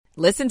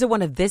Listen to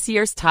one of this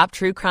year's top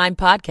true crime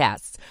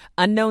podcasts.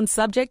 Unknown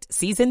Subject,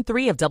 Season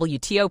 3 of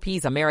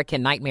WTOP's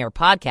American Nightmare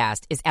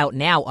podcast is out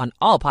now on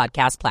all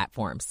podcast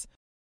platforms.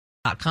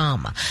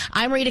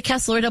 I'm Rita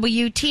Kessler,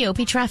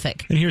 WTOP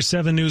Traffic. And here's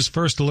 7 News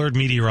First Alert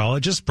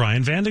meteorologist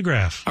Brian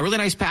Vandegraff. A really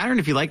nice pattern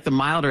if you like the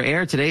milder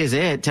air. Today is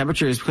it.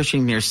 Temperature is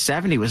pushing near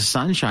 70 with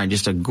sunshine.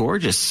 Just a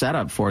gorgeous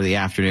setup for the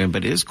afternoon,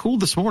 but it is cool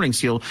this morning,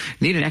 so you'll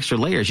need an extra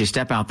layer as you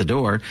step out the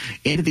door.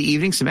 Into the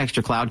evening, some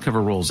extra cloud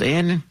cover rolls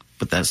in,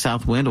 but that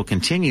south wind will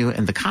continue,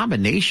 and the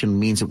combination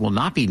means it will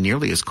not be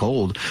nearly as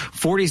cold.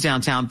 40s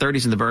downtown,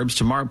 30s in the burbs.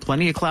 Tomorrow,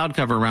 plenty of cloud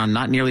cover around,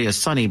 not nearly as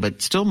sunny,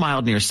 but still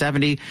mild near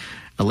 70.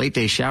 A late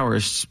day shower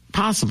is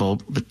possible,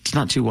 but it's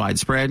not too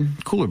widespread.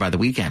 Cooler by the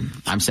weekend.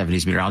 I'm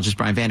 70s meteorologist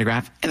Brian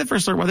Vandegraff in the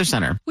First Alert Weather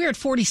Center. We're at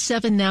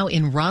 47 now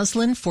in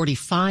Roslyn,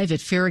 45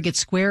 at Farragut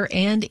Square,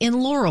 and in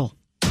Laurel.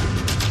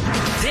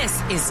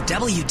 This is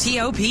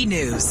WTOP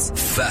News.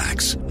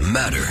 Facts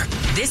matter.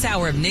 This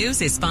hour of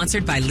news is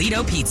sponsored by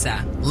Lido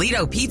Pizza.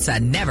 Lido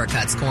Pizza never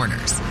cuts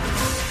corners.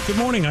 Good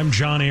morning, I'm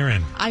John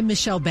Aaron. I'm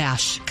Michelle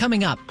Bash.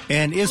 Coming up.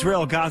 An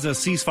Israel-Gaza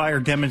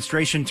ceasefire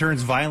demonstration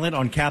turns violent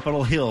on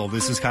Capitol Hill.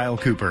 This is Kyle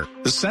Cooper.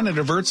 The Senate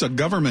averts a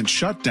government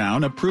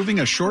shutdown,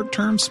 approving a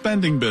short-term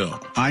spending bill.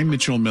 I'm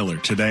Mitchell Miller,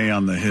 today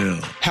on the Hill.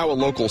 How a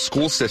local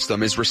school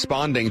system is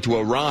responding to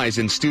a rise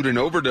in student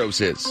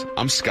overdoses.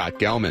 I'm Scott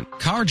Gelman.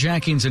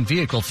 Carjackings and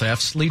vehicle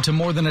thefts lead to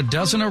more than a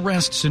dozen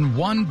arrests in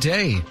one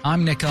day.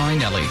 I'm Nick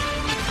Einelli.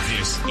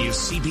 This is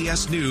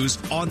CBS News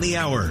on the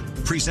Hour,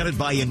 presented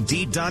by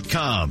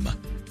Indeed.com.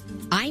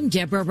 I'm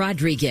Deborah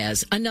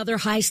Rodriguez. Another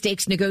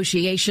high-stakes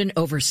negotiation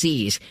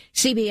overseas.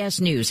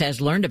 CBS News has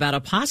learned about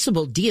a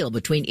possible deal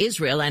between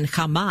Israel and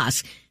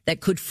Hamas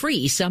that could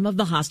free some of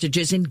the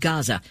hostages in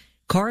Gaza.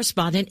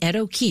 Correspondent Ed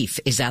O'Keefe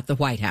is at the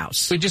White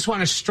House. We just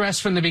want to stress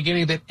from the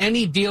beginning that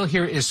any deal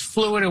here is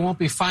fluid. It won't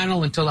be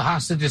final until the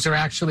hostages are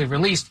actually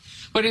released.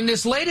 But in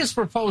this latest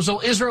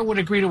proposal, Israel would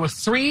agree to a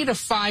 3 to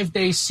 5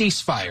 day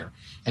ceasefire.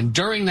 And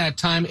during that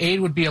time, aid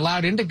would be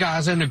allowed into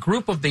Gaza, and a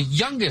group of the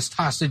youngest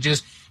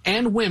hostages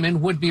and women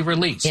would be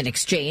released. In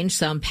exchange,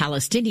 some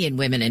Palestinian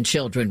women and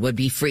children would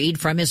be freed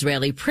from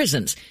Israeli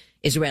prisons.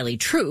 Israeli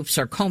troops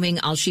are combing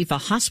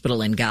Al-Shifa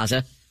Hospital in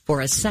Gaza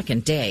for a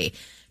second day.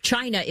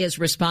 China is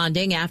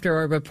responding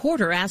after a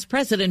reporter asked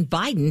President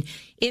Biden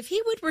if he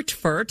would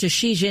refer to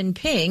Xi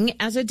Jinping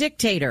as a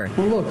dictator.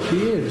 Well, look, he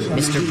is.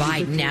 Mr.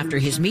 Biden, after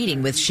his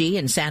meeting with Xi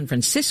in San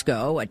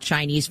Francisco, a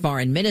Chinese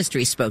foreign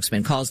ministry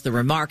spokesman calls the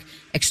remark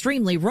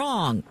extremely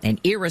wrong and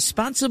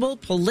irresponsible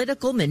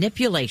political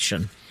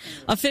manipulation.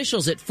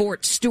 Officials at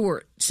Fort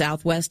Stewart,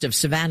 southwest of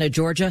Savannah,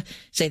 Georgia,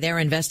 say they're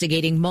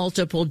investigating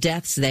multiple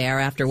deaths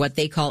there after what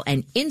they call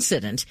an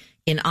incident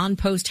in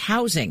on-post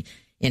housing.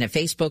 In a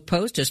Facebook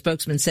post, a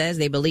spokesman says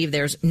they believe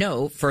there's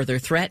no further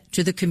threat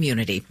to the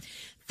community.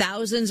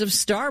 Thousands of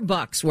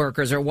Starbucks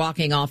workers are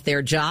walking off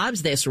their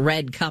jobs this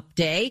Red Cup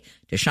Day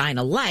to shine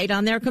a light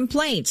on their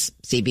complaints.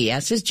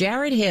 CBS's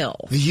Jared Hill.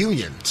 The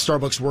union,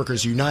 Starbucks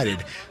Workers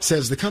United,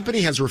 says the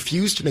company has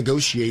refused to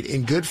negotiate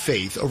in good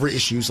faith over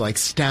issues like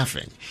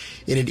staffing.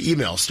 In an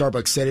email,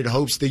 Starbucks said it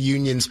hopes the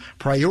union's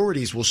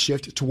priorities will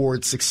shift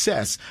towards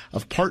success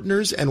of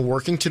partners and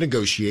working to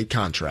negotiate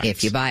contracts.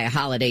 If you buy a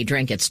holiday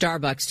drink at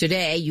Starbucks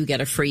today, you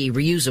get a free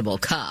reusable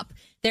cup.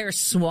 They're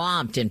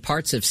swamped in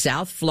parts of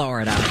South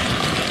Florida.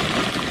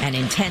 An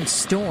intense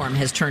storm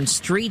has turned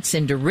streets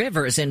into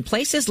rivers in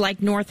places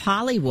like North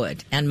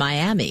Hollywood and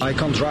Miami. I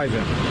can't drive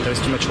here.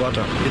 There's too much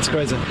water. It's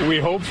crazy. We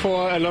hope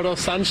for a lot of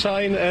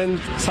sunshine and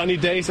sunny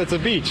days at the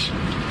beach.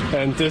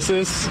 And this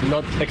is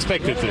not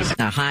expected.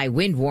 A high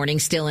wind warning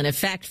still in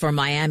effect for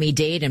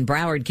Miami-Dade and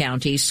Broward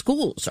counties.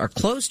 Schools are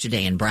closed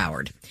today in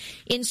Broward.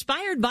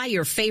 Inspired by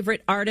your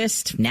favorite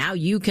artist, now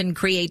you can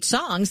create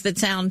songs that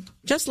sound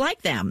just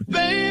like them.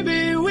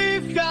 Baby,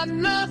 we've got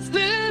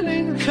nothing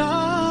in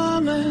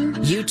common.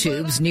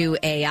 YouTube's new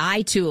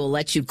AI tool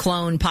lets you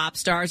clone pop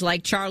stars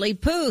like Charlie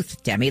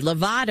Puth, Demi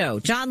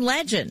Lovato, John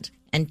Legend,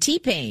 and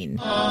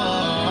T-Pain.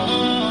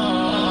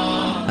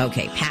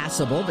 Okay,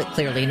 passable, but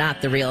clearly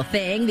not the real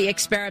thing. The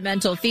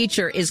experimental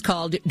feature is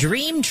called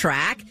Dream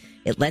Track.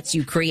 It lets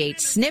you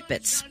create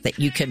snippets that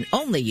you can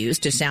only use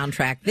to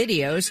soundtrack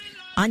videos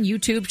on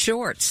YouTube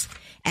Shorts.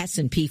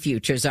 S&P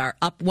futures are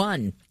up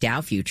 1,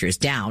 Dow futures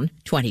down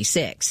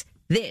 26.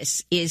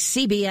 This is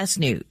CBS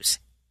News.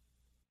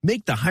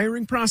 Make the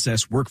hiring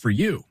process work for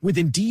you. With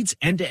Indeed's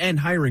end-to-end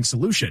hiring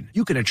solution,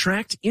 you can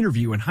attract,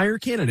 interview, and hire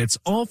candidates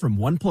all from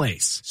one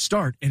place.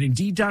 Start at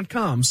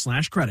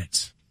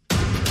Indeed.com/credits.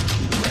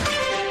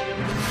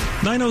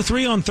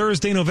 9:03 on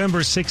Thursday,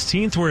 November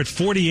 16th. We're at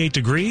 48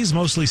 degrees,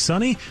 mostly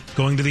sunny,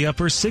 going to the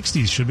upper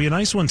 60s. Should be a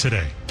nice one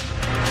today.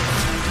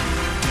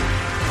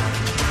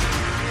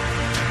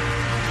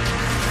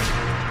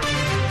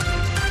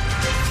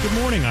 Good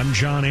morning. I'm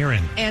John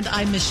Aaron. And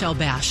I'm Michelle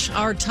Bash.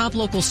 Our top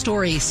local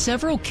story,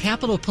 several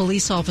Capitol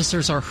police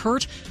officers are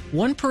hurt.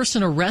 One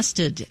person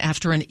arrested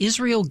after an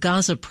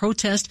Israel-Gaza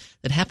protest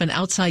that happened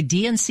outside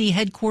DNC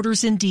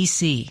headquarters in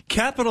D.C.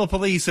 Capitol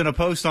Police in a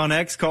post on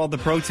X called the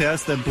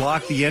protest that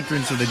blocked the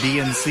entrance of the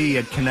DNC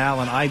at Canal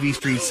and Ivy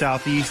Street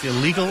Southeast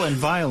illegal and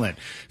violent.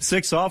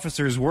 6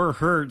 officers were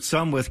hurt,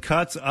 some with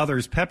cuts,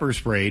 others pepper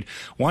sprayed.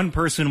 One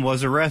person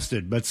was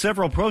arrested, but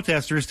several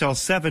protesters tell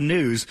 7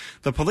 News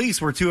the police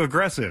were too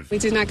aggressive. We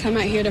did not come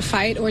out here to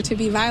fight or to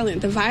be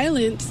violent. The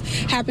violence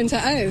happened to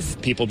us.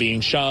 People being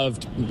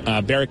shoved,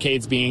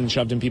 barricades being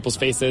shoved in people's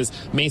faces,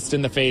 maced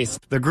in the face.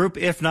 The group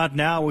If Not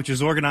Now, which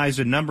has organized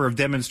a number of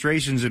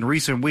demonstrations in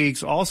recent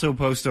weeks, also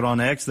posted on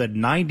X that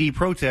 90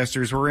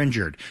 protesters were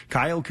injured.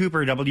 Kyle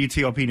Cooper,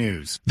 WTOP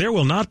News. There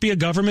will not be a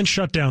government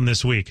shutdown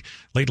this week.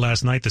 Late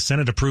last night, the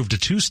Senate approved a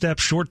 2-step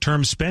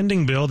short-term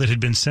spending bill that had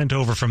been sent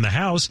over from the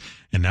House,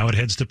 and now it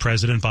heads to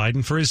President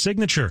Biden for his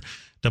signature.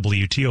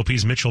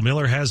 WTOP's Mitchell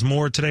Miller has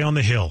more today on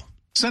the Hill.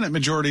 Senate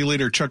Majority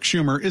Leader Chuck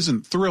Schumer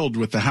isn't thrilled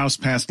with the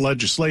House-passed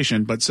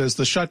legislation, but says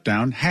the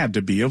shutdown had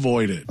to be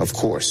avoided. Of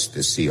course,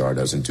 the CR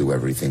doesn't do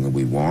everything that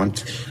we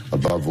want.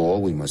 Above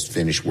all, we must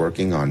finish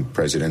working on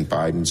President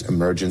Biden's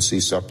emergency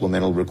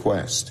supplemental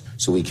request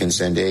so we can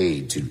send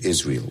aid to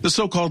Israel. The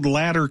so-called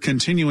ladder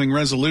continuing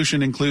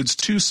resolution includes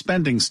 2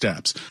 spending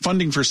steps.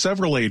 Funding for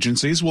several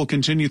agencies will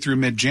continue through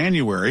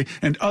mid-January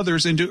and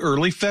others into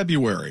early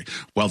February.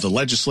 While the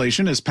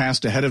legislation is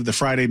passed ahead of the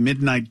Friday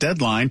midnight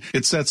deadline,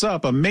 it sets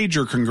up a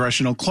major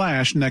congressional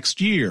clash next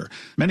year.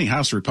 Many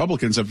House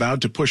Republicans have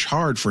vowed to push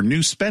hard for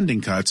new spending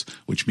cuts,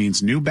 which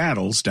means new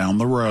battles down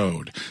the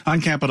road.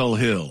 On Capitol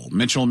Hill,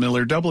 Mitchell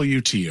Miller,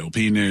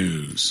 WTOP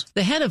News.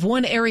 The head of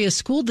one area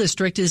school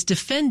district is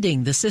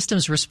defending the system's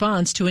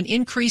response to an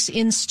increase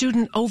in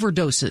student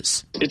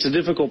overdoses. It's a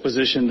difficult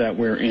position that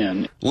we're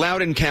in.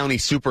 Loudoun County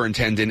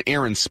Superintendent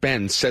Aaron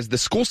Spence says the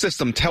school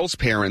system tells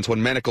parents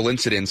when medical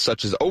incidents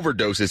such as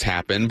overdoses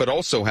happen, but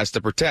also has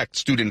to protect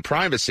student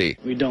privacy.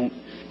 We don't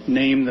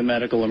name the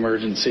medical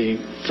emergency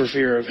for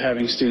fear of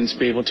having students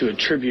be able to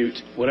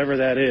attribute whatever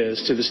that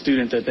is to the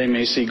student that they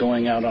may see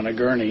going out on a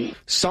gurney.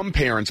 Some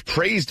parents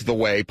praised the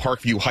way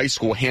Parkview High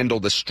School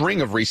handled a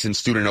string of recent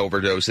student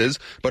overdoses,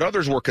 but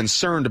others were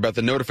concerned about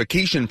the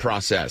notification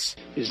process.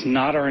 It's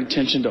not our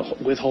intention to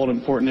withhold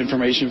important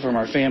information from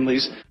our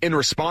families. In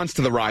response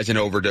to the rise in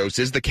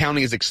overdoses, the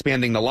county is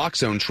expanding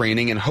naloxone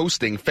training and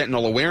hosting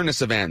fentanyl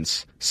awareness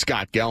events.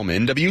 Scott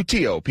Gelman,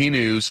 WTOP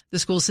News. The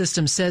school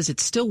system says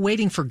it's still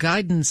waiting for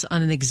guidance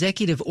on an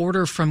executive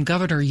order from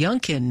Governor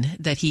Youngkin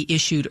that he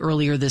issued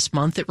earlier this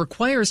month that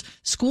requires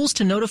schools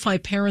to notify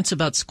parents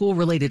about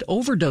school-related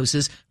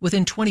overdoses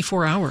within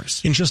 24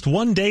 hours. In just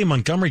one day,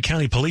 Montgomery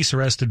County Police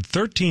arrested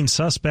 13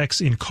 suspects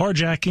in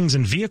carjackings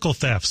and vehicle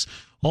thefts.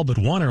 All but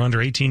one are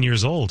under 18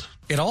 years old.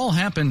 It all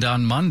happened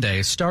on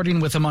Monday, starting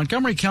with a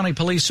Montgomery County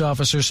police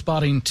officer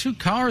spotting 2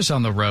 cars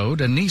on the road,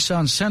 a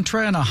Nissan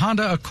Sentra and a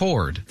Honda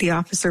Accord. The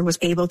officer was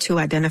able to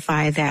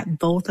identify that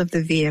both of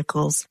the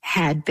vehicles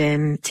had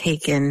been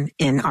taken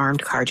in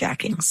armed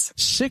carjackings.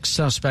 6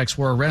 suspects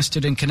were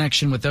arrested in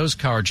connection with those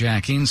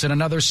carjackings, and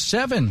another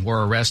 7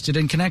 were arrested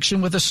in connection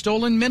with a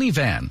stolen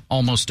minivan.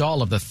 Almost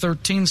all of the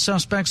 13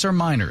 suspects are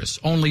minors.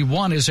 Only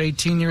one is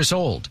 18 years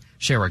old.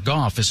 Shara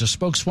Goff is a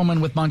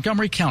spokeswoman with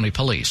Montgomery County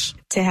Police.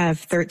 To have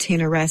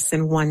 13 arrests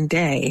in one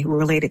day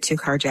related to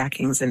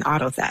carjackings and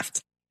auto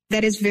theft,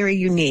 that is very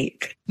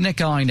unique. Nick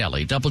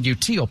Einelli,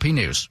 WTOP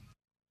News.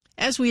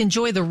 As we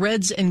enjoy the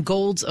reds and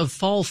golds of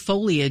fall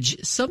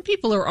foliage, some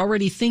people are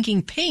already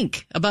thinking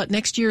pink about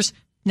next year's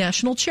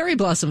National Cherry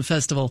Blossom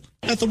Festival.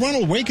 At the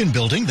Ronald Reagan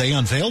Building, they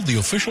unveiled the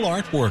official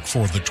artwork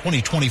for the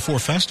 2024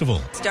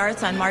 festival.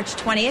 Starts on March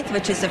 20th,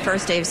 which is the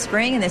first day of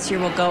spring, and this year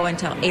will go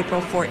until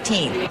April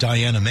 14th.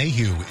 Diana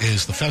Mayhew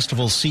is the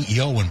festival's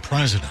CEO and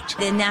president.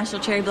 The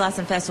National Cherry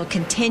Blossom Festival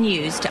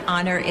continues to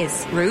honor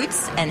its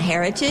roots and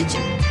heritage.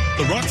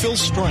 The Rockville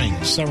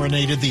String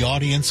serenaded the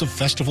audience of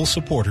festival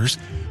supporters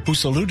who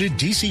saluted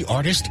D.C.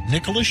 artist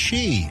Nicholas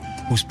Shee,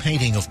 whose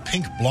painting of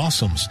pink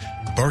blossoms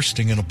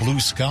bursting in a blue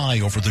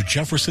sky over the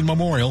Jefferson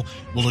Memorial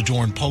will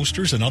adorn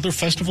posters and other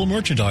festival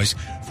merchandise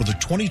for the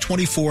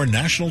 2024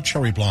 National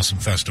Cherry Blossom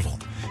Festival.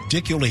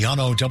 Dick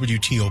Iuliano,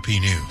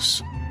 WTOP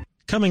News.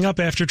 Coming up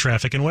after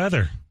traffic and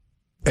weather.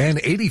 An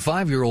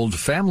 85-year-old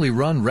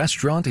family-run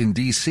restaurant in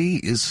D.C.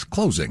 is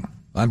closing.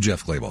 I'm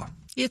Jeff Claybaugh.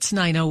 It's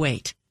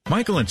 9:08.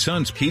 Michael &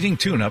 Son's heating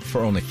tune-up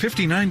for only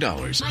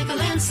 $59.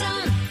 Michael &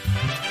 Son.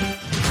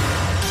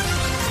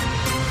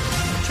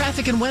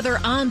 Traffic and weather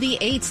on the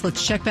 8th.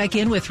 Let's check back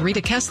in with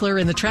Rita Kessler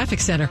in the traffic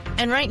center.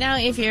 And right now,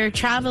 if you're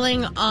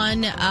traveling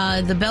on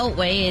the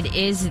Beltway, it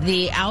is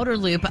the outer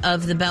loop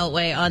of the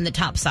Beltway on the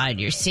top side.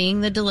 You're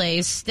seeing the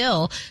delays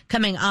still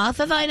coming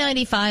off of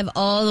I-95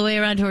 all the way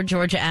around toward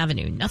Georgia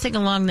Avenue. Nothing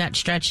along that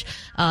stretch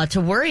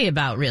to worry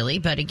about, really.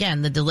 But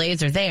again, the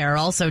delays are there.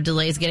 Also,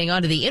 delays getting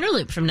onto the inner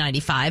loop from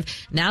 95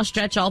 now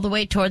stretch all the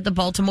way toward the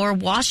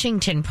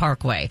Baltimore-Washington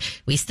Parkway.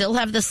 We still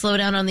have the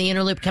slowdown on the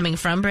inner loop coming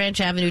from Branch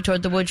Avenue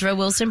toward the Woodrow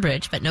Wilson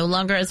Bridge, but no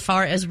longer as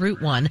far as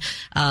Route 1.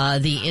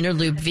 The inner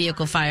loop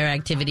vehicle fire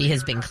activity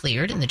has been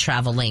cleared and the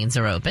travel lanes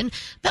are open.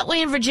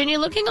 Beltway in Virginia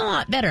looking a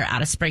lot better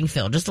out of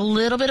Springfield. Just a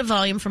little bit of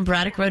volume from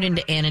Braddock Road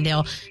into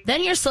Annandale.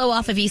 Then you're slow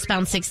off of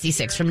eastbound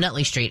 66 from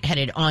Nutley Street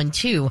headed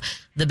onto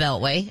the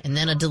Beltway, and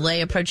then a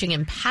delay approaching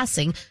and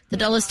passing the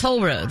Dulles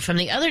Toll Road. From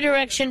the other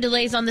direction,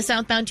 delays on the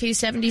southbound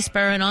 270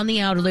 spur and on the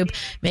outer loop,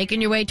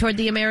 making your way toward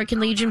the American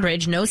Legion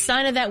Bridge. No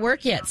sign of that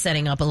work yet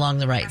setting up along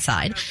the right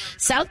side.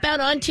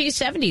 Southbound on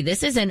 270,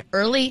 this is a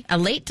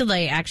late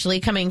delay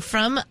actually, coming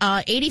from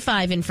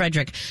 85 in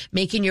Frederick,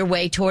 making your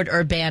way toward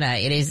Urbana.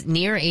 It is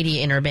near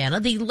 80 in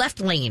Urbana. The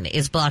left lane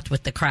is blocked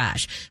with the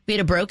crash. We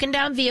had a broken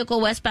down vehicle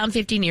westbound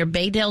 50 near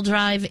Baydale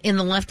Drive in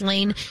the left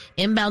lane,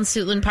 inbound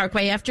Suitland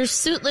Parkway after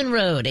Suitland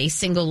Road. A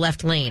single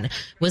left lane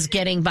was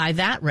getting by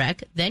that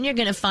wreck. Then you're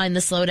going to find the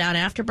slowdown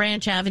after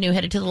Branch Avenue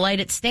headed to the light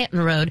at Stanton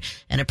Road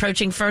and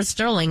approaching First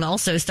Sterling.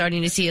 Also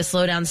starting to see a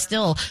slowdown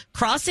still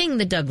crossing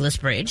the Douglas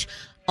Bridge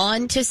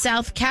onto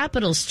South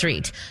Capitol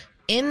Street.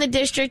 In the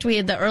district, we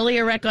had the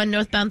earlier wreck on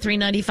northbound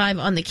 395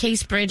 on the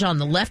Case Bridge on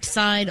the left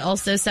side.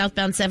 Also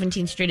southbound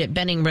 17th Street at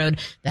Benning Road.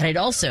 That had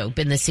also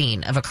been the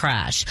scene of a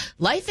crash.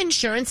 Life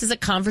insurance is a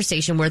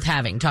conversation worth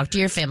having. Talk to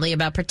your family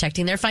about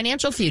protecting their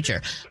financial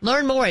future.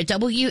 Learn more at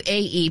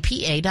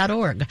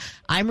WAEPA.org.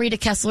 I'm Rita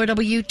Kessler,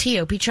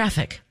 WTOP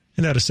Traffic.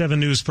 And out of 7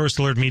 News First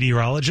Alert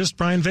meteorologist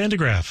Brian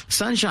Vandegraff.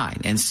 Sunshine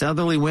and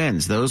southerly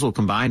winds. Those will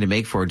combine to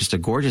make for just a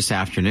gorgeous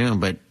afternoon,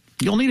 but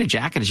you'll need a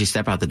jacket as you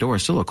step out the door.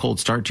 Still a cold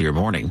start to your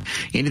morning.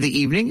 Into the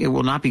evening, it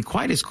will not be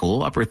quite as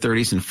cool, upper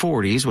 30s and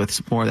 40s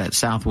with more of that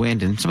south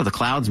wind and some of the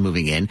clouds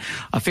moving in.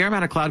 A fair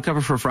amount of cloud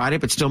cover for Friday,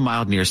 but still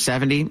mild near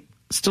 70.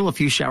 Still a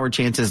few shower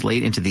chances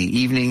late into the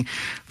evening,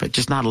 but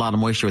just not a lot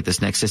of moisture with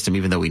this next system,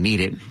 even though we need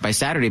it. By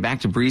Saturday,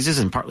 back to breezes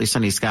and partly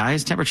sunny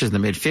skies. Temperatures in the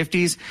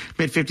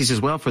mid-50s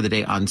as well for the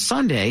day on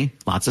Sunday.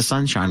 Lots of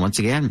sunshine once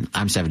again.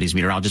 I'm 70s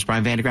meteorologist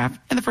Brian Vandegraff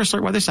in the First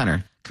Alert Weather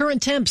Center.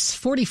 Current temps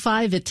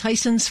 45 at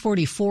Tyson's,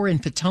 44 in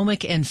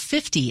Potomac, and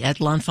 50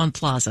 at L'Enfant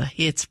Plaza.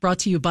 It's brought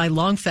to you by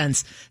Long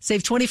Fence.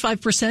 Save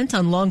 25%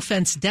 on Long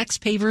Fence decks,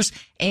 pavers,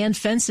 and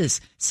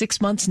fences. 6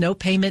 months, no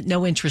payment,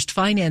 no interest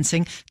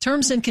financing.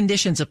 Terms and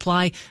conditions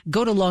apply.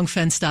 Go to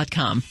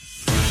longfence.com.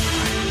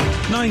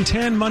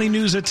 9:10 Money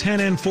News at 10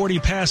 and 40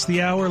 past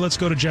the hour. Let's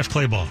go to Jeff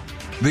Clayball.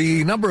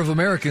 The number of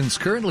Americans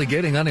currently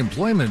getting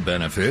unemployment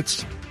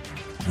benefits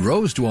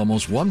rose to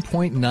almost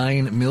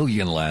 1.9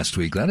 million last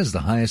week. That is the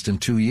highest in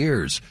 2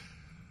 years.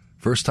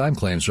 First-time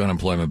claims for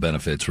unemployment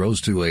benefits rose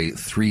to a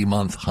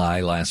 3-month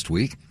high last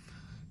week.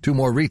 2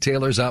 more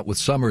retailers out with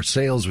summer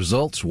sales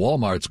results.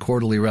 Walmart's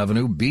quarterly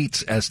revenue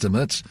beats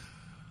estimates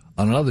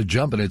on another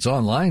jump in its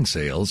online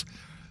sales.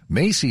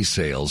 Macy's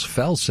sales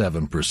fell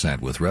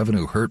 7% with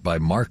revenue hurt by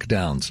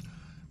markdowns.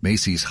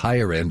 Macy's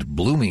higher-end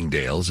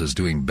Bloomingdale's is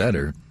doing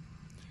better.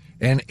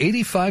 An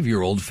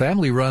 85-year-old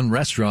family-run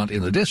restaurant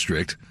in the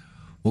district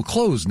will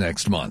close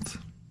next month.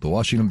 The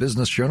Washington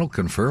Business Journal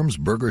confirms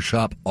burger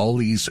shop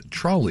Ollie's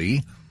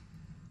Trolley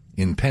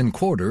in Penn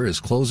Quarter is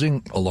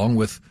closing, along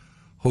with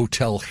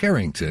Hotel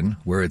Harrington,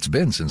 where it's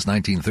been since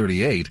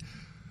 1938.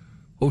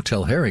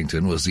 Hotel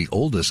Harrington was the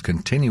oldest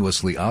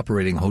continuously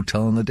operating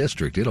hotel in the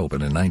district. It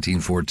opened in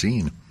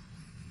 1914.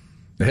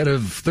 Ahead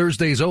of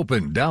Thursday's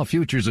open, Dow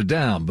futures are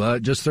down,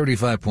 but just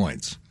 35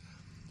 points.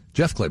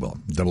 Jeff Clayball,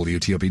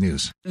 WTOP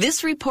News.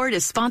 This report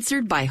is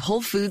sponsored by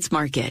Whole Foods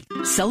Market.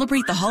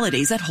 Celebrate the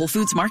holidays at Whole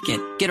Foods Market.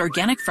 Get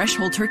organic fresh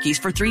whole turkeys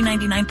for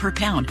 $3.99 per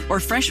pound or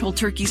fresh whole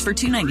turkeys for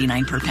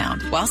 $2.99 per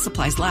pound. While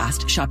supplies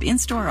last, shop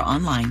in-store or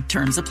online.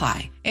 Terms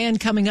apply. And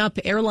coming up,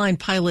 airline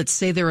pilots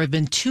say there have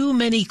been too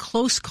many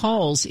close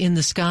calls in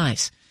the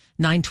skies.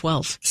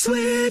 9:12.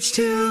 Switch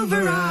to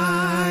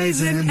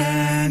Verizon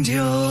and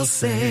you'll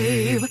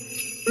save.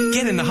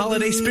 Get in the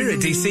holiday spirit,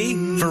 DC.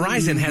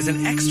 Verizon has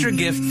an extra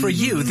gift for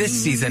you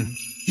this season.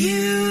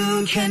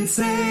 You can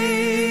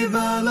save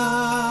a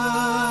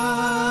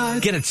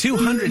lot. Get a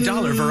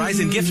 $200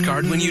 Verizon gift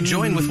card when you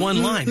join with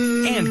one line.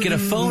 And get a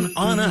phone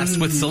on us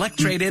with Select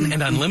Trade-In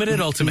and Unlimited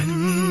Ultimate.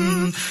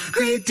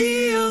 Great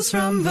deals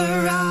from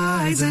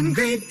Verizon.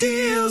 Great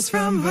deals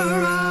from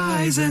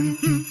Verizon.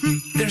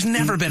 There's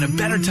never been a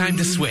better time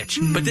to switch,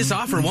 but this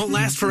offer won't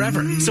last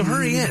forever, so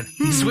hurry in.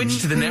 Switch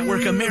to the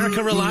network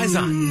America relies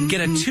on. Get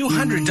a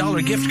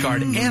 $200 gift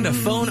card and a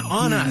phone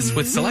on us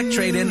with Select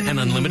Trade-In and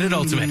Unlimited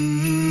Ultimate.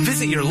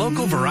 Visit your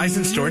local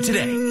Verizon store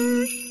today.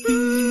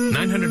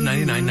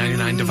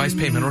 $999.99 device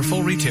payment or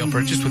full retail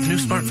purchase with new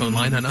smartphone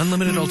line on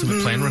Unlimited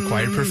Ultimate plan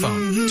required per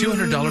phone.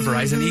 $200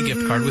 Verizon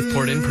e-gift card with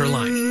port in per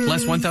line.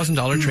 Less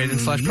 $1,000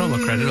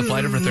 trade-in/promo credit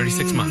applied over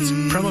 36 months.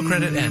 Promo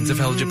credit ends if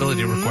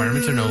eligibility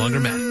requirements are no longer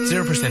met.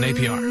 0%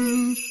 APR.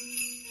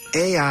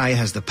 AI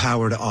has the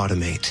power to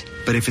automate,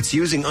 but if it's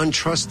using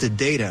untrusted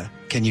data,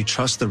 can you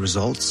trust the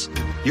results?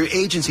 Your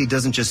agency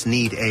doesn't just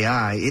need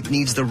AI, it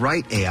needs the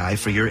right AI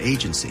for your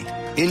agency.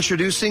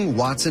 Introducing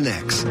Watson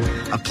X,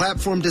 a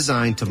platform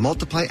designed to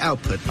multiply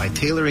output by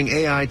tailoring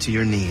AI to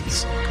your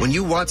needs. When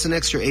you Watson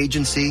X your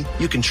agency,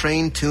 you can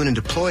train, tune, and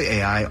deploy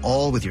AI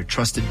all with your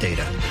trusted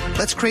data.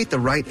 Let's create the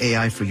right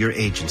AI for your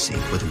agency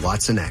with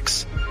Watson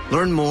X.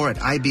 Learn more at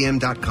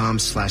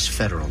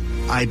ibm.com/federal.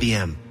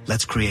 IBM.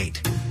 Let's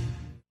create.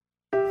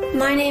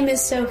 My name is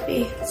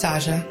Sophie.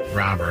 Sasha.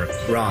 Robert.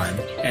 Ron.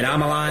 And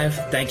I'm alive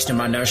thanks to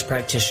my nurse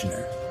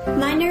practitioner.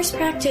 My nurse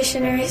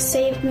practitioner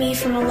saved me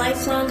from a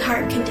lifelong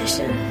heart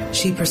condition.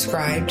 She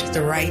prescribed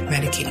the right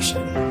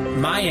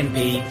medication. My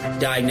NP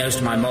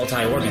diagnosed my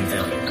multi-organ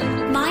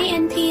failure. My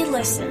NP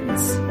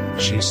listens.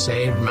 She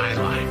saved my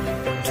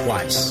life.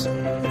 Twice.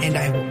 And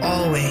I will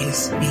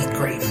always be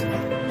grateful.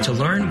 To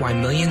learn why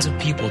millions of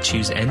people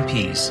choose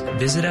NPs,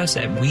 visit us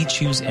at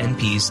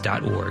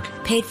wechoosenps.org.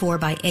 Paid for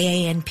by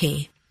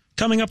AANP.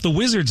 Coming up, the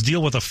Wizards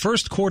deal with a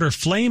first quarter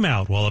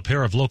flameout while a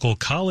pair of local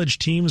college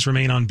teams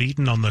remain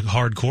unbeaten on the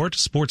hard court.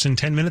 Sports in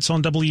 10 minutes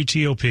on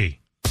WTOP.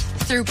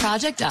 Through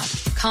Project Up,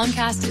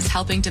 Comcast is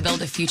helping to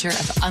build a future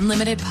of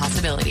unlimited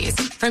possibilities.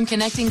 From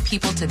connecting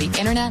people to the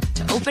internet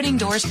to opening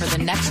doors for the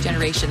next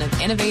generation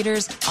of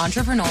innovators,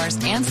 entrepreneurs,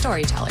 and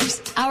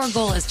storytellers. Our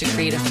goal is to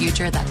create a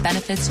future that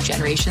benefits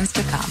generations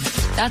to come.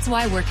 That's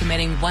why we're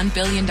committing $1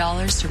 billion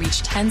to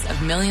reach tens of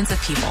millions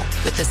of people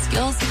with the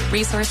skills,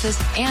 resources,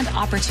 and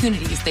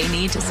opportunities they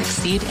need to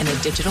succeed in a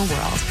digital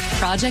world.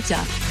 Project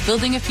Up,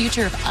 building a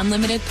future of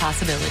unlimited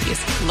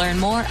possibilities. Learn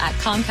more at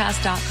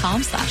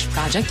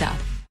comcast.com/projectup.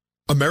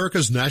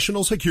 America's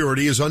national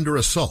security is under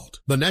assault.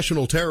 The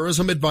National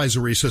Terrorism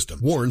Advisory System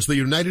warns the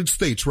United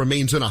States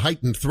remains in a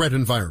heightened threat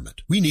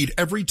environment. We need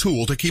every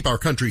tool to keep our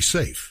country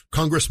safe.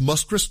 Congress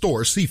must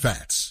restore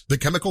CFATS, the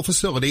Chemical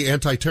Facility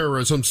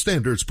Anti-Terrorism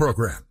Standards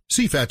Program.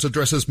 CFATS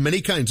addresses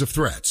many kinds of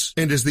threats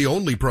and is the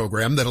only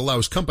program that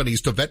allows companies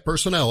to vet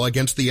personnel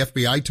against the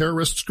FBI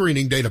terrorist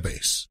screening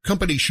database.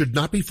 Companies should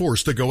not be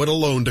forced to go it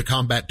alone to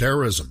combat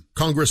terrorism.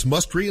 Congress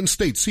must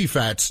reinstate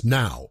CFATS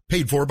now.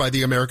 Paid for by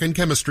the American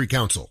Chemistry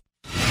Council.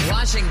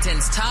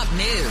 Washington's top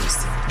news,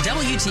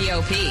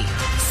 WTOP.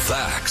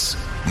 Facts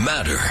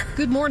matter.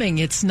 Good morning.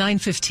 It's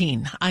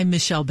 9:15. I'm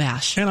Michelle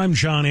Bash. And I'm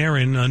John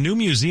Aaron. A new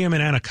museum in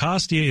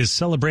Anacostia is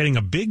celebrating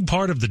a big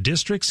part of the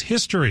district's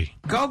history.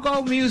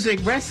 Go-Go Music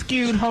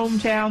rescued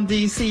hometown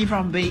D.C.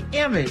 from the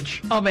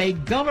image of a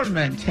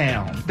government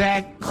town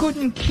that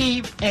couldn't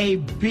keep a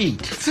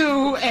beat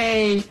to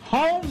a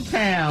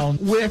hometown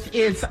with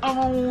its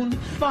own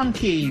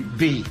funky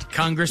beat.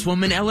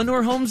 Congresswoman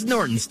Eleanor Holmes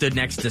Norton stood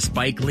next to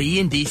Spike Lee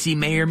and D.C.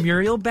 Mayor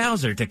Muriel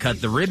Bowser to cut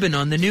the ribbon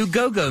on the new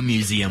Go-Go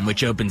Museum,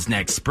 which opens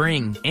next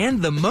spring,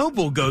 and the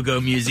mobile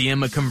Go-Go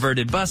Museum, a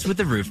converted bus with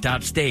a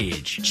rooftop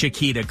stage.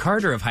 Chiquita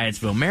Carter of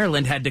Hyattsville,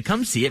 Maryland, had to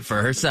come see it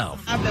for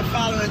herself. I've been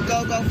following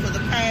Go-Go for the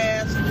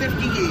past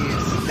 50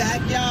 years.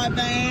 Backyard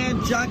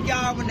band,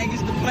 junkyard when they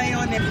used to play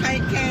on their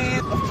paint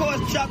cans. Of course,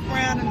 Chuck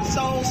Brown and the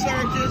Soul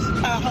Searchers.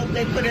 I hope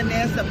they put in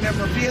there some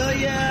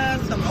memorabilia,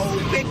 some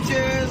old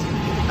pictures,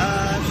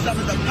 some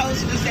of the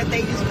posters that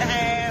they used to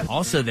have.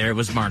 Also there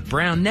was Mark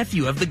Brown,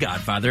 nephew of the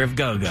godfather of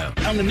Go-Go.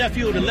 I'm the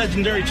nephew of the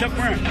legendary Chuck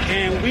Brown,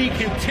 and we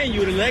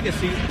continue the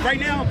legacy. Right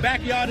now,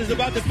 Backyard is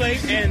about to play,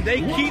 and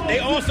they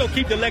also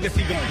keep the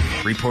legacy going.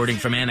 Reporting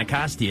from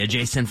Anacostia,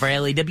 Jason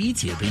Fraley,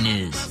 WTOP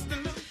News.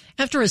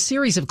 After a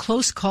series of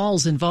close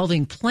calls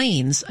involving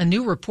planes, a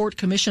new report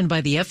commissioned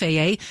by the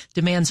FAA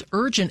demands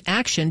urgent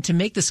action to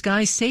make the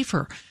skies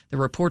safer. The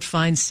report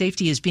finds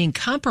safety is being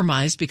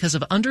compromised because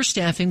of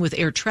understaffing with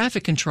air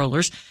traffic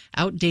controllers,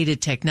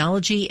 outdated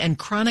technology, and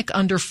chronic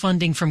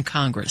underfunding from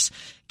Congress.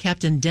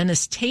 Captain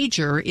Dennis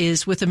Tager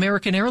is with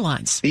American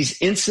Airlines.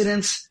 These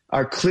incidents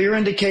are clear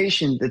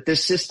indication that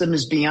this system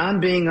is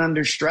beyond being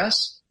under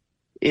stress.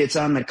 It's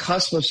on the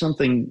cusp of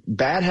something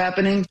bad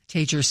happening.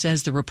 Tager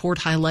says the report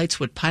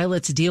highlights what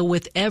pilots deal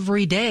with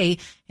every day,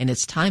 and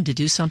it's time to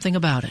do something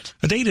about it.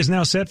 A date is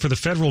now set for the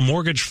federal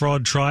mortgage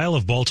fraud trial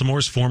of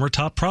Baltimore's former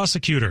top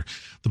prosecutor.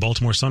 The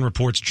Baltimore Sun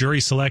reports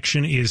jury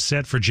selection is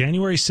set for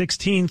January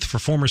 16th for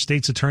former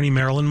state's attorney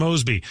Marilyn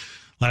Mosby.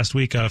 Last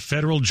week, a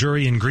federal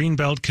jury in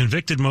Greenbelt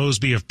convicted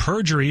Mosby of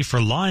perjury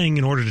for lying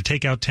in order to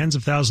take out tens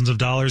of thousands of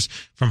dollars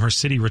from her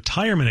city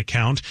retirement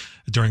account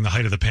during the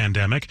height of the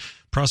pandemic.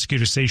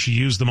 Prosecutors say she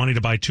used the money to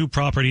buy 2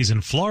 properties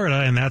in Florida,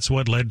 and that's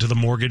what led to the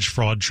mortgage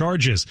fraud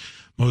charges.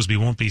 Mosby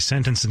won't be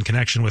sentenced in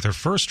connection with her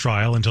first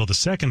trial until the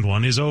second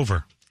one is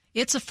over.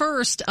 It's a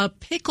first, a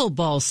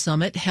pickleball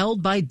summit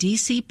held by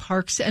D.C.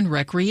 Parks and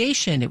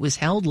Recreation. It was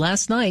held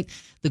last night.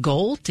 The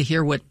goal, to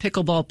hear what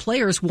pickleball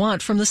players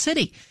want from the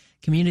city.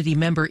 Community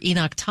member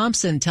Enoch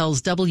Thompson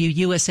tells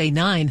WUSA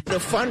 9. The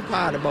fun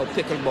part about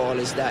pickleball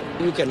is that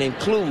you can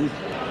include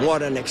more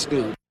than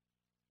exclude.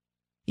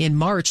 In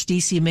March,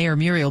 D.C. Mayor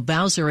Muriel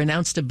Bowser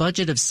announced a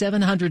budget of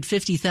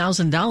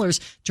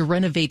 $750,000 to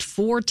renovate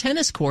 4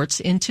 tennis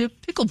courts into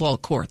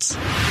pickleball courts.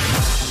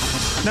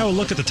 Now a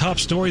look at the top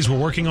stories we're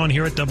working on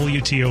here at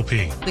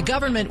WTOP. The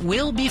government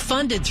will be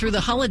funded through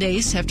the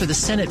holidays after the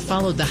Senate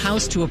followed the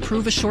House to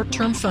approve a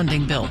short-term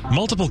funding bill.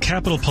 Multiple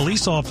Capitol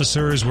police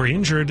officers were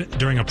injured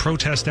during a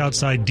protest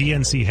outside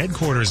DNC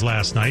headquarters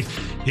last night.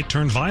 It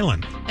turned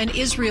violent. And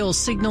Israel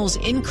signals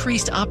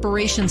increased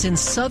operations in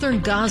southern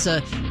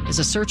Gaza as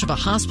a search of a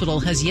hospital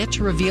has yet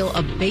to reveal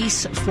a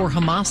base for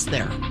Hamas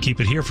there.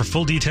 Keep it here for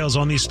full details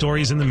on these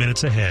stories in the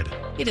minutes ahead.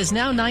 It is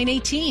now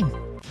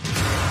 9:18.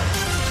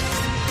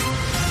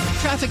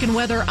 Traffic and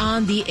weather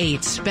on the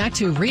 8s. Back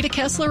to Rita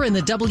Kessler in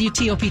the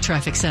WTOP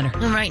Traffic Center.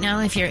 Right now,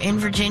 if you're in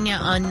Virginia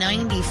on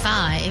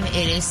 95,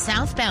 it is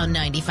southbound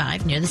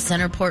 95 near the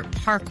Centerport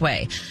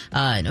Parkway.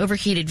 An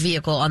overheated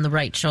vehicle on the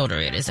right shoulder.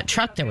 It is a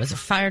truck. There was a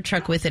fire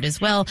truck with it as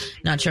well.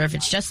 Not sure if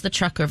it's just the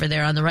truck over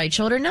there on the right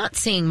shoulder. Not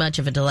seeing much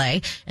of a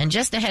delay. And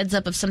just a heads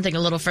up of something a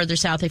little further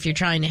south if you're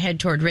trying to head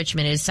toward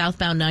Richmond. It is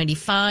southbound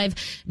 95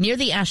 near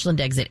the Ashland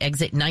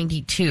exit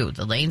 92.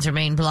 The lanes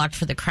remain blocked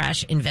for the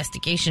crash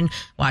investigation.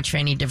 Watch for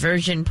any diversion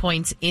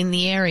points in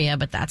the area,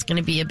 but that's going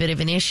to be a bit of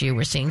an issue.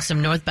 We're seeing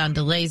some northbound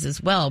delays as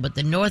well, but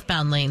the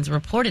northbound lanes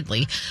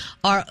reportedly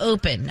are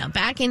open. Now,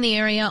 back in the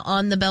area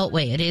on the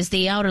Beltway, it is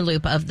the outer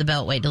loop of the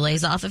Beltway.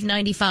 Delays off of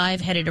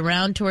 95, headed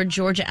around toward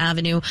Georgia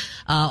Avenue,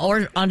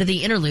 or onto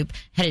the inner loop,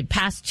 headed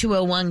past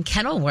 201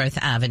 Kenilworth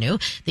Avenue.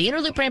 The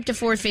inner loop ramp to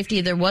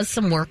 450, there was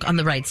some work on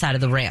the right side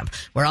of the ramp.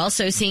 We're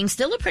also seeing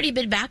still a pretty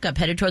big backup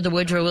headed toward the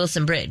Woodrow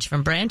Wilson Bridge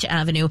from Branch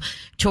Avenue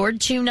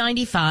toward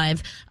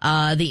 295.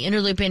 The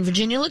inner loop in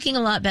Virginia looking a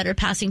lot better,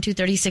 passing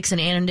 236 in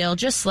Annandale,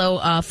 just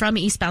slow from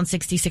eastbound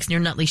 66 near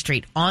Nutley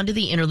Street onto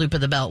the inner loop of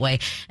the Beltway,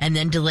 and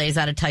then delays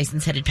out of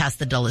Tyson's headed past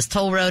the Dulles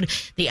Toll Road.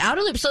 The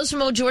outer loop slows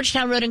from Old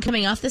Georgetown Road and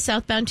coming off the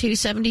southbound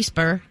 270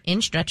 spur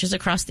in stretches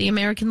across the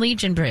American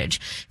Legion Bridge.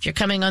 If you're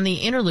coming on the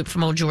inner loop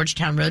from Old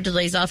Georgetown Road,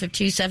 delays off of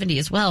 270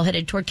 as well,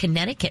 headed toward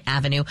Connecticut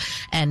Avenue,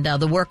 and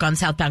the work on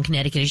southbound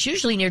Connecticut is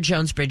usually near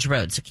Jones Bridge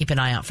Road, so keep an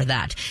eye out for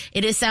that.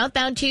 It is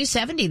southbound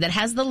 270 that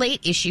has the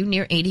late issue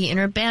near 80 in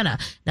Urbana.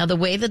 Now, the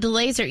way the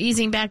delays are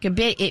easing back a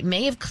bit, it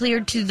may have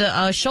cleared to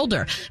the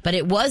shoulder, but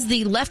it was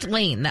the left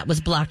lane that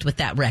was blocked with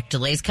that wreck.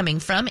 Delays coming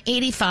from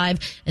 85,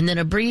 and then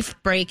a brief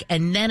break,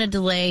 and then a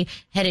delay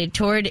headed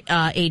toward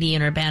 80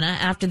 in Urbana.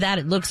 After that,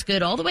 it looks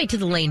good all the way to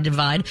the lane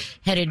divide,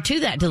 headed to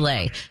that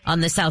delay on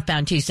the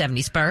southbound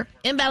 270 spur.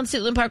 Inbound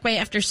Suitland Parkway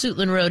after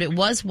Suitland Road, it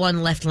was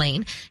one left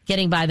lane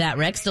getting by that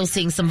wreck. Still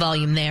seeing some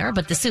volume there,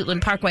 but the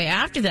Suitland Parkway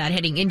after that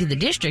heading into the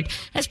district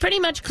has pretty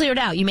much cleared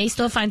out. You may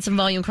still find some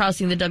volume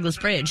crossing the Douglas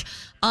Bridge.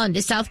 On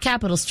to South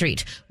Capitol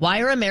Street.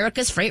 Why are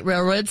America's freight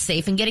railroads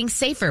safe and getting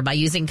safer? By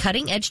using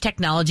cutting-edge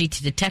technology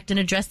to detect and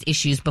address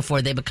issues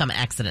before they become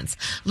accidents.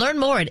 Learn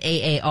more at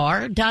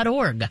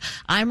aar.org.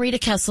 I'm Rita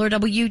Kessler,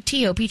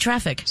 WTOP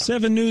Traffic.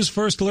 7 News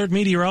First Alert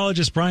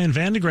meteorologist Brian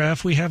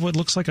Vandegraff. We have what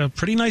looks like a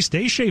pretty nice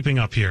day shaping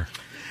up here.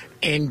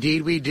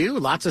 Indeed we do.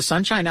 Lots of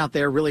sunshine out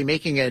there really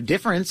making a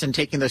difference and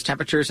taking those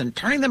temperatures and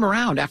turning them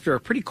around after a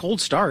pretty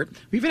cold start.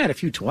 We even had a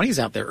few 20s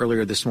out there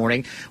earlier this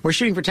morning. We're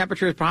shooting for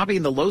temperatures probably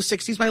in the low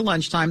 60s by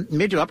lunchtime,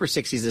 mid to upper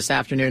 60s this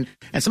afternoon.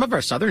 And some of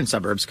our southern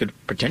suburbs could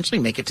potentially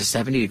make it to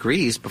 70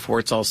 degrees before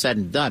it's all said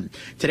and done.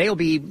 Today will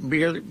be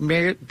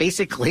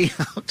basically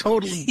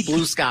total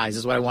blue skies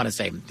is what I want to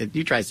say.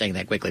 You try saying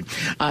that quickly.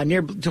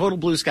 Near total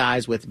blue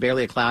skies with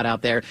barely a cloud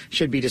out there.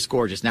 Should be just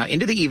gorgeous. Now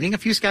into the evening, a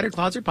few scattered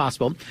clouds are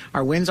possible.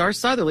 Our winds are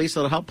southerly,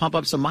 so it'll help pump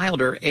up some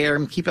milder air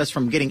and keep us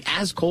from getting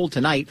as cold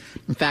tonight.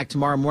 In fact,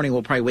 tomorrow morning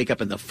we'll probably wake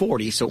up in the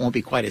 40s, so it won't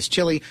be quite as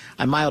chilly.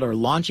 A milder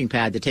launching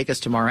pad to take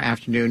us tomorrow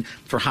afternoon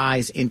for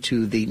highs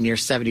into the near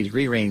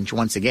 70-degree range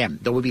once again.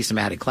 There will be some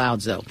added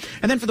clouds, though.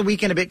 And then for the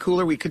weekend, a bit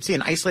cooler. We could see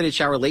an isolated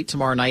shower late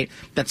tomorrow night.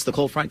 That's the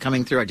cold front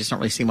coming through. I just don't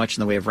really see much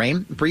in the way of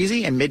rain.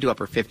 Breezy and mid to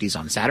upper 50s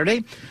on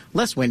Saturday.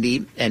 Less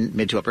windy and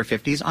mid to upper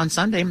 50s on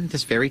Sunday.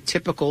 This very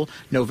typical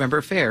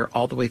November fare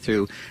all the way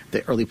through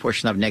the early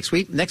portion of next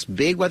week. Next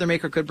big weather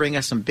maker could bring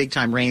us some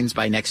big-time rains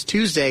by next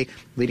Tuesday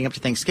leading up to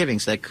Thanksgiving,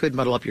 so that could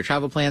muddle up your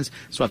travel plans,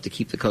 so we'll have to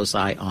keep the close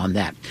eye on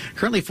that.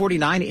 Currently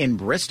 49 in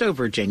Bristow,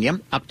 Virginia,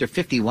 up to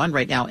 51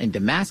 right now in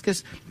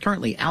Damascus.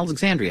 Currently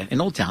Alexandria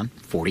in Old Town,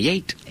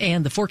 48.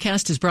 And the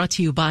forecast is brought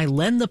to you by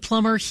Len the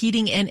Plumber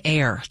Heating and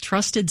Air.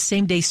 Trusted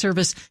same-day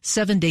service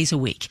 7 days a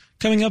week.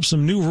 Coming up,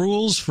 some new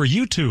rules for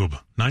YouTube.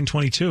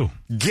 9:22.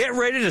 Get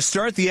ready to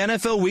start the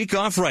NFL week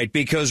off right,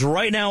 because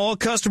right now all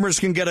customers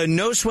can get a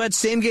no-sweat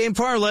same-game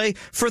parlay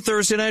for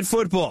Thursday Night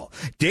Football.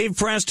 Dave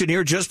Preston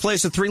here just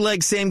placed a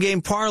 3-leg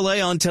same-game parlay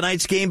on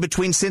tonight's game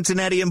between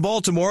Cincinnati and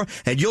Baltimore,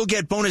 and you'll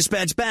get bonus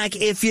bets back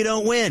if you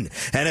don't win.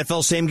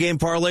 NFL same-game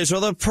parlays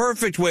are the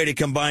perfect way to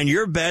combine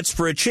your bets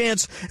for a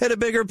chance at a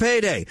bigger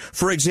payday.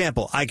 For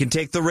example, I can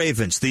take the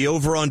Ravens, the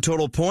over on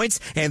total points,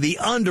 and the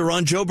under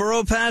on Joe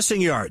Burrow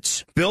passing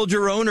yards. Build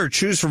your own or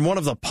choose from one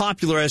of the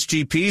popular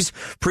SGPs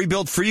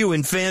pre-built for you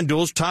in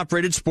FanDuel's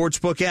top-rated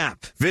sportsbook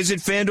app. Visit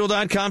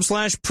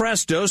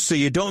FanDuel.com/Presto so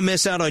you don't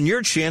miss out on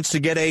your chance to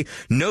get a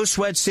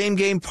no-sweat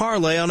same-game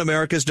parlay on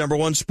America's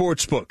 #1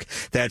 sportsbook.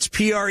 That's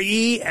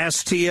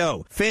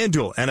Presto.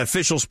 FanDuel, an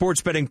official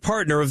sports betting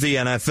partner of the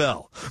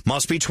NFL.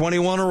 Must be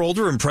 21 or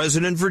older and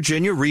present in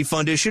Virginia.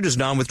 Refund issued as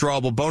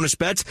non-withdrawable bonus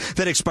bets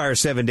that expire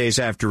 7 days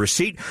after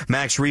receipt.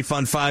 Max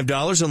refund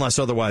 $5 unless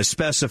otherwise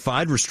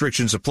specified.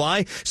 Restrictions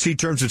apply. See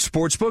terms at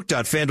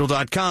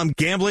sportsbook.fanduel.com.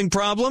 Gambling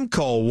problem?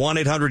 Call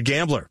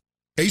 1-800-GAMBLER.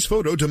 Ace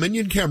Photo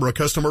Dominion Camera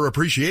Customer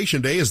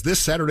Appreciation Day is this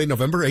Saturday,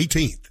 November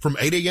 18th from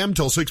 8 a.m.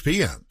 till 6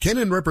 p.m.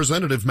 Canon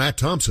representative Matt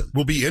Thompson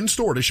will be in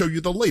store to show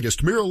you the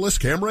latest mirrorless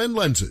camera and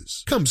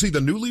lenses. Come see the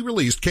newly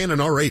released Canon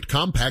R8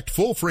 compact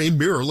full-frame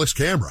mirrorless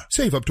camera.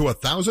 Save up to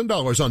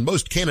 $1,000 on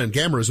most Canon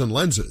cameras and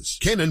lenses.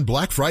 Canon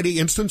Black Friday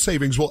instant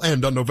savings will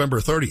end on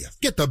November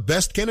 30th. Get the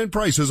best Canon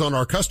prices on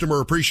our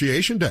Customer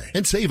Appreciation Day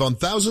and save on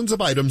thousands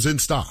of items in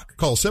stock.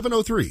 Call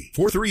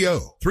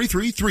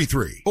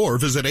 703-430-3333 or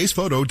visit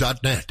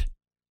acePhoto.net.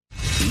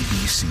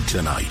 ABC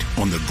tonight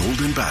on The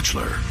Golden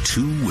Bachelor.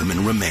 2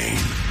 women remain,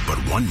 but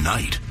one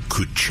night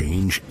could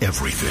change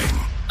everything.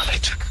 They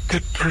took a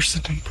good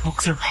person and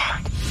broke their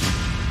heart.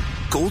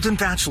 Golden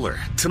Bachelor,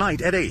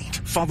 tonight at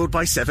 8, followed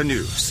by 7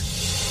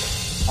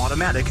 News.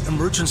 Automatic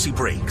emergency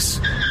brakes.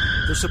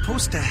 They're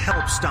supposed to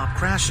help stop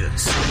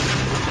crashes,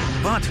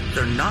 but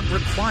they're not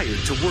required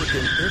to work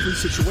in every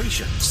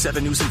situation.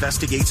 7 News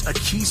investigates a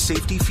key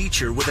safety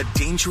feature with a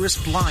dangerous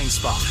blind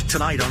spot.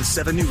 Tonight on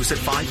 7 News at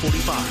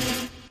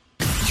 5:45.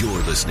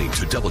 You're listening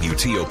to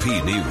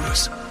WTOP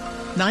News.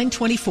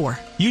 9:24.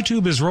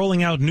 YouTube is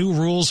rolling out new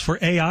rules for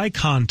AI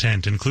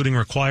content, including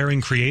requiring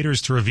creators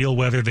to reveal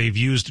whether they've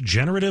used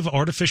generative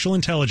artificial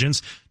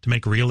intelligence to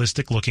make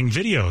realistic-looking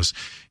videos.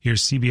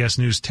 Here's CBS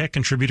News tech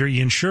contributor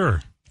Ian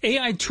Scher.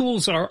 AI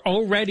tools are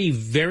already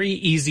very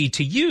easy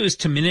to use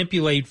to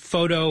manipulate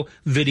photo,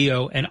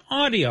 video, and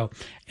audio.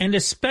 And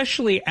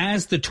especially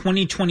as the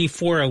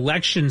 2024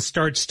 election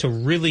starts to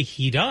really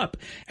heat up,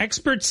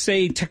 experts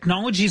say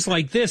technologies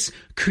like this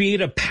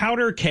create a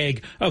powder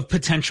keg of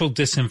potential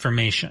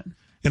disinformation.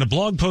 In a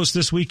blog post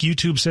this week,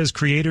 YouTube says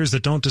creators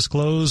that don't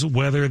disclose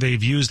whether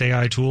they've used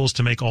AI tools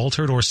to make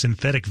altered or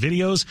synthetic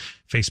videos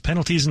face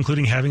penalties,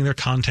 including having their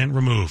content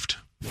removed.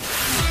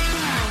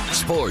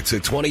 Sports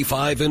at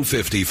 25 and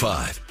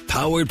 55.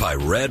 Powered by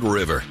Red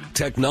River.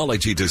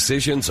 Technology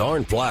decisions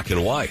aren't black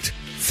and white.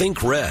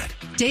 Think red.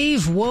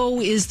 Dave, woe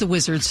is the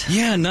Wizards.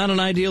 Yeah, not an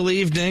ideal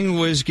evening.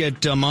 Wiz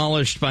get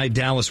demolished by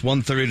Dallas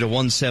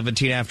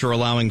 130-117 after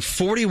allowing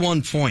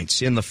 41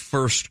 points in the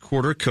first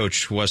quarter.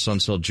 Coach Wes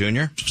Unseld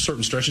Jr.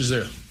 Certain stretches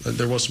there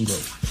was some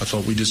growth. I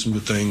thought we did some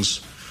good things.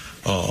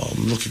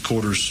 Look at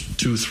quarters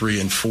 2,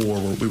 3, and 4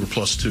 where we were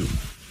 +2.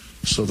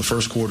 So the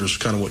first quarter is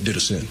kind of what did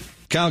us in.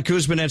 Kyle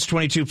Kuzma nets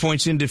 22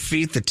 points in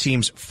defeat, the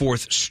team's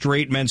 4th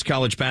straight. Men's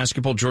college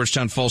basketball,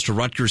 Georgetown falls to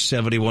Rutgers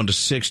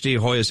 71-60.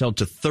 Hoyas held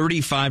to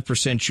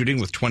 35% shooting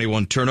with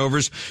 21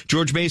 turnovers.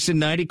 George Mason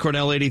 90,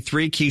 Cornell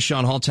 83.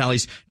 Keyshawn Hall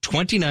tallies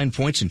 29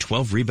 points and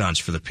 12 rebounds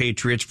for the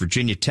Patriots.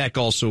 Virginia Tech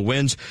also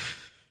wins.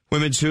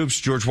 Women's hoops,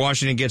 George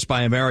Washington gets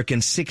by American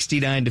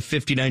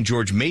 69-59.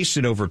 George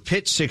Mason over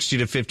Pitt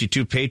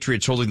 60-52.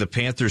 Patriots holding the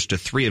Panthers to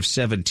 3 of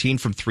 17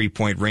 from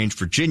three-point range.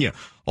 Virginia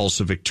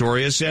also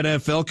victorious.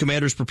 NFL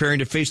Commanders preparing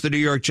to face the New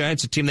York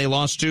Giants, a team they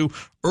lost to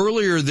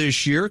earlier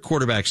this year.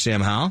 Quarterback Sam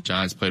Howell.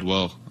 Giants played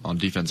well on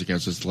defense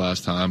against us the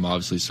last time,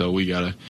 obviously, so we got to